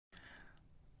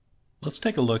Let's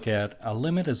take a look at a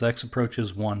limit as x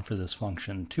approaches 1 for this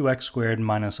function, 2x squared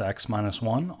minus x minus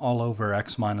 1 all over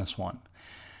x minus 1.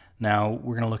 Now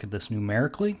we're going to look at this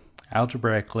numerically,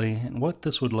 algebraically, and what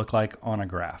this would look like on a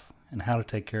graph, and how to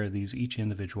take care of these each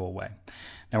individual way.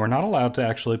 Now we're not allowed to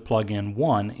actually plug in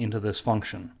 1 into this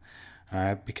function,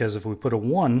 because if we put a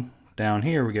 1 down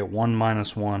here, we get 1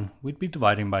 minus 1, we'd be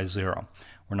dividing by 0.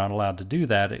 We're not allowed to do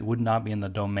that. It would not be in the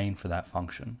domain for that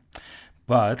function.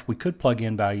 But we could plug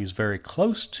in values very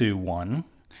close to 1.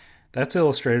 That's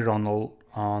illustrated on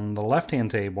the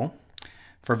left-hand table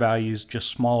for values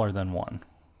just smaller than 1.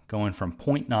 Going from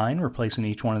 0.9, replacing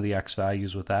each one of the x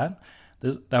values with that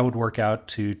would work out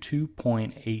to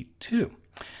 2.82.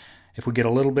 If we get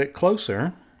a little bit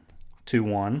closer to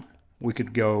 1, we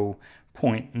could go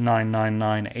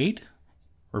 0.9998,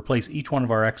 replace each one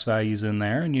of our x values in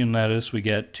there, and you'll notice we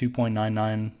get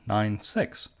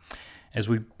 2.9996. As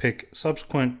we pick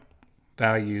subsequent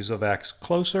values of x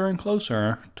closer and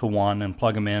closer to 1 and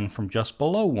plug them in from just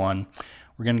below 1,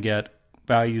 we're going to get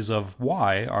values of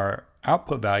y, our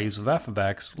output values of f of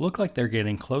x, look like they're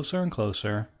getting closer and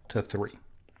closer to 3.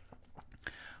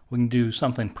 We can do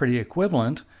something pretty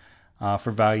equivalent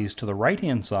for values to the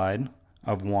right-hand side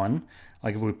of 1,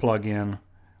 like if we plug in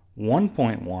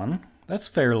 1.1, that's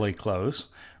fairly close.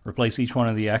 Replace each one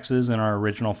of the x's in our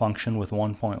original function with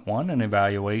 1.1 and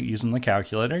evaluate using the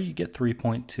calculator, you get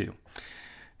 3.2.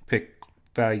 Pick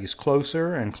values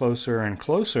closer and closer and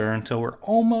closer until we're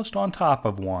almost on top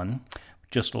of 1,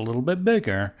 just a little bit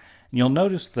bigger. And you'll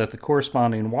notice that the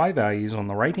corresponding y values on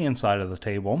the right-hand side of the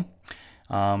table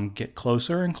get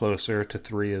closer and closer to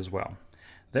 3 as well.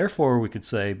 Therefore, we could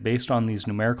say, based on these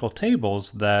numerical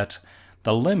tables, that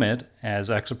the limit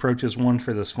as x approaches 1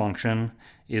 for this function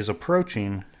is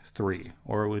approaching 3,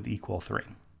 or it would equal 3.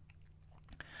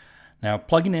 Now,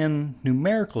 plugging in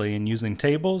numerically and using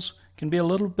tables can be a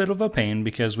little bit of a pain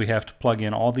because we have to plug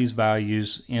in all these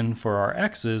values in for our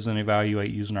x's and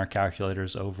evaluate using our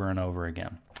calculators over and over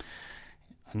again.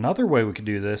 Another way we could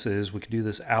do this is we could do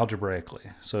this algebraically.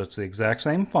 So it's the exact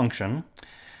same function.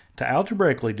 To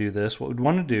algebraically do this, what we'd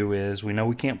want to do is, we know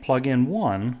we can't plug in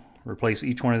 1, replace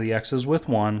each one of the x's with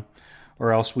 1,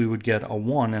 or else we would get a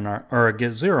 1 in our, or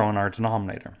get 0 in our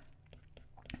denominator.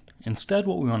 Instead,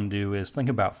 what we want to do is think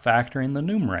about factoring the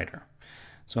numerator.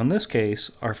 So in this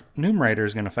case, our numerator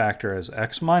is going to factor as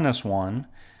x minus 1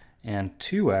 and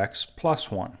 2x plus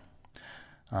 1.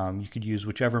 You could use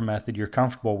whichever method you're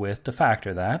comfortable with to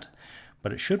factor that,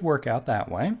 but it should work out that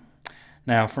way.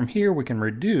 Now from here we can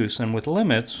reduce, and with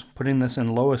limits, putting this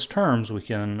in lowest terms, we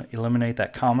can eliminate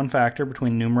that common factor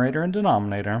between numerator and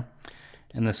denominator,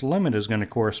 and this limit is going to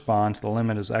correspond to the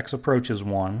limit as x approaches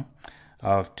 1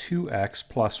 of 2x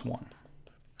plus 1.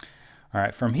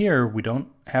 Alright, from here we don't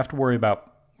have to worry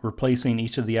about replacing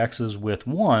each of the x's with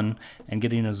 1 and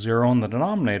getting a 0 in the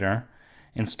denominator.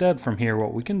 Instead, from here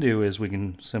what we can do is we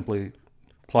can simply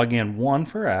plug in 1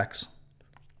 for x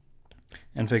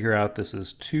and figure out this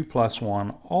is 2 plus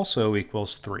 1 also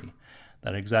equals 3.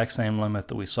 That exact same limit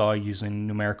that we saw using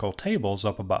numerical tables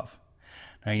up above.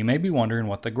 Now you may be wondering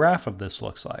what the graph of this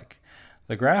looks like.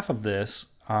 The graph of this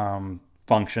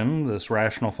function, this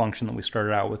rational function that we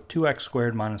started out with, 2x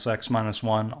squared minus x minus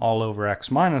 1 all over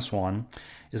x minus 1,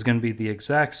 is going to be the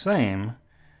exact same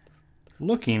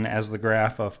looking as the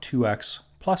graph of 2x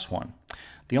plus 1.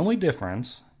 The only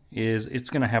difference is it's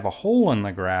going to have a hole in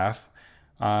the graph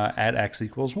at x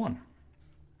equals 1.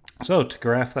 So to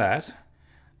graph that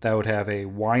would have a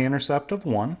y-intercept of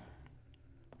 1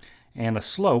 and a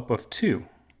slope of 2.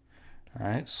 All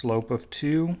right, slope of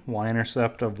 2,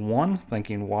 y-intercept of 1,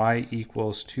 thinking y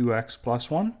equals 2x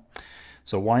plus 1.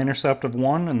 So y-intercept of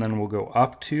 1, and then we'll go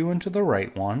up 2 and to the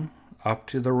right 1, up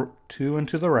to the 2 and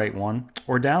to the right 1,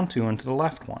 or down 2 and to the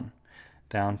left 1.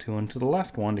 Down 2 and to the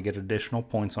left 1 to get additional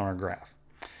points on our graph.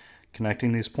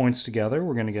 Connecting these points together,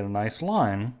 we're going to get a nice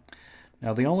line.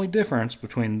 Now the only difference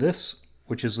between this,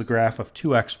 which is the graph of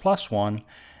 2x plus 1,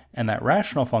 and that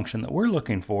rational function that we're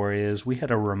looking for is we had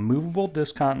a removable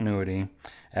discontinuity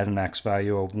at an x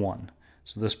value of 1.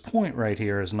 So this point right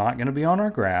here is not going to be on our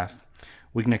graph.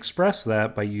 We can express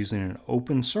that by using an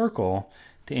open circle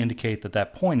to indicate that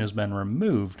that point has been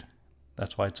removed.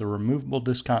 That's why it's a removable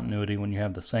discontinuity when you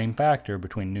have the same factor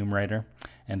between numerator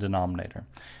and denominator.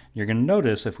 You're going to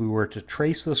notice if we were to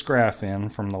trace this graph in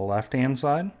from the left-hand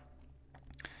side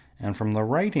and from the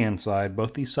right-hand side,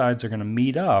 both these sides are going to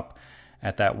meet up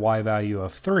at that y value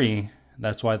of 3.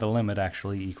 That's why the limit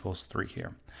actually equals 3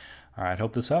 here. All right,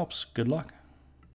 hope this helps. Good luck.